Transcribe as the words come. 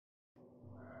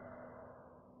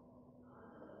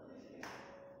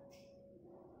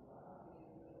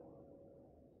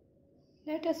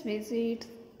Let us visit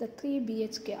the 3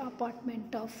 BHK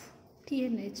apartment of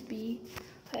TNHB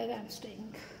where I am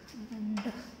staying.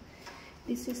 And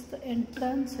this is the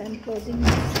entrance. I am closing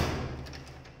this.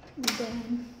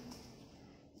 Then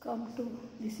come to,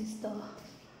 this is the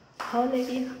hall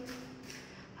area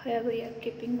where we are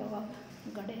keeping our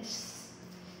goddess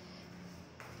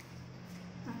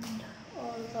and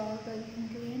all the other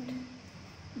ingredients.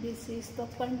 This is the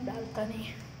front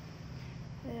balcony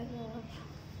where our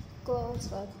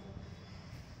clothes are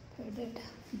faded.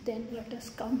 Then let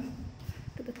us come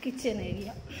to the kitchen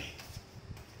area.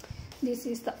 This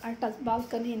is the attached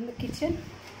balcony in the kitchen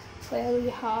where we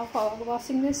have our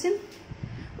washing machine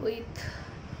with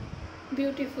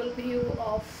beautiful view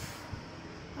of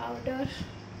outdoor,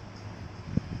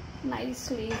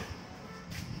 nicely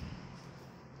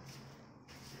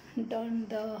done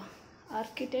the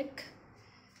architect.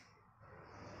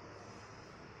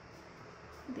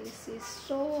 This is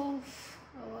stove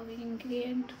of our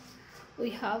ingredient.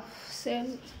 We have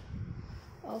cell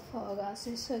of our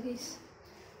accessories.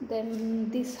 Then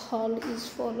this hall is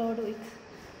followed with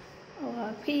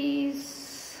our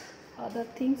peas, other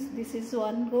things. This is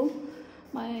one room.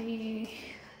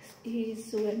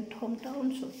 His went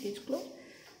hometown, so it is closed.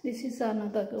 This is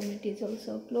another room. It is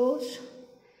also closed.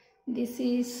 This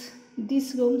is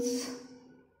this room's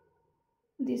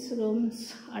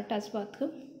attached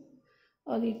bathroom,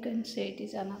 or you can say it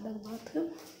is another bathroom.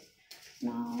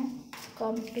 Now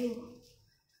come to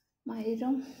my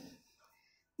room.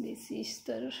 This is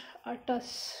the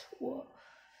attached room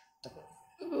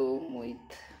with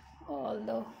all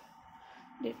the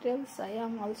details. I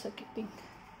am also keeping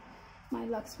my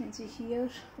Lakshmiji here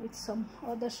with some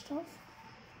other stuff.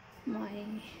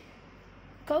 My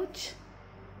couch.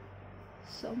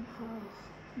 Somehow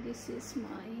this is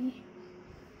my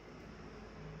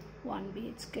 1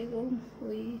 BHK room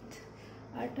with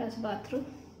attached bathroom.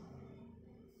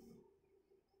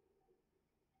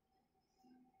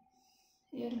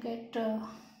 You'll get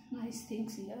nice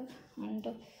things here, and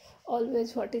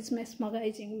always what is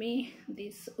mesmerizing me,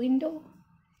 this window.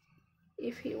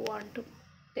 If you want to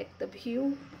take the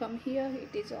view from here,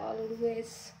 it is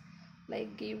always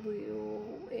like give you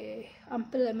a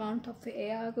ample amount of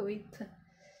air with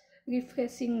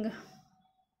refreshing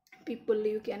people.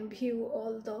 You can view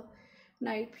all the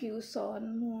night view,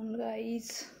 sun,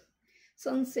 moonrise,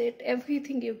 sunset,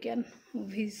 everything you can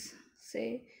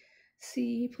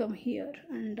see from here.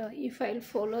 And if I'll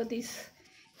follow this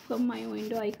from my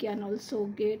window, I can also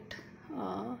get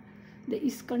the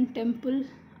ISKCON temple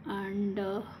and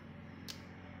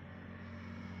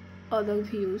other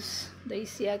views, the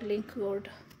Isiag Link Road,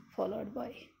 followed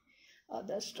by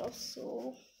other stuff.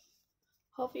 So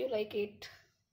hope you like it.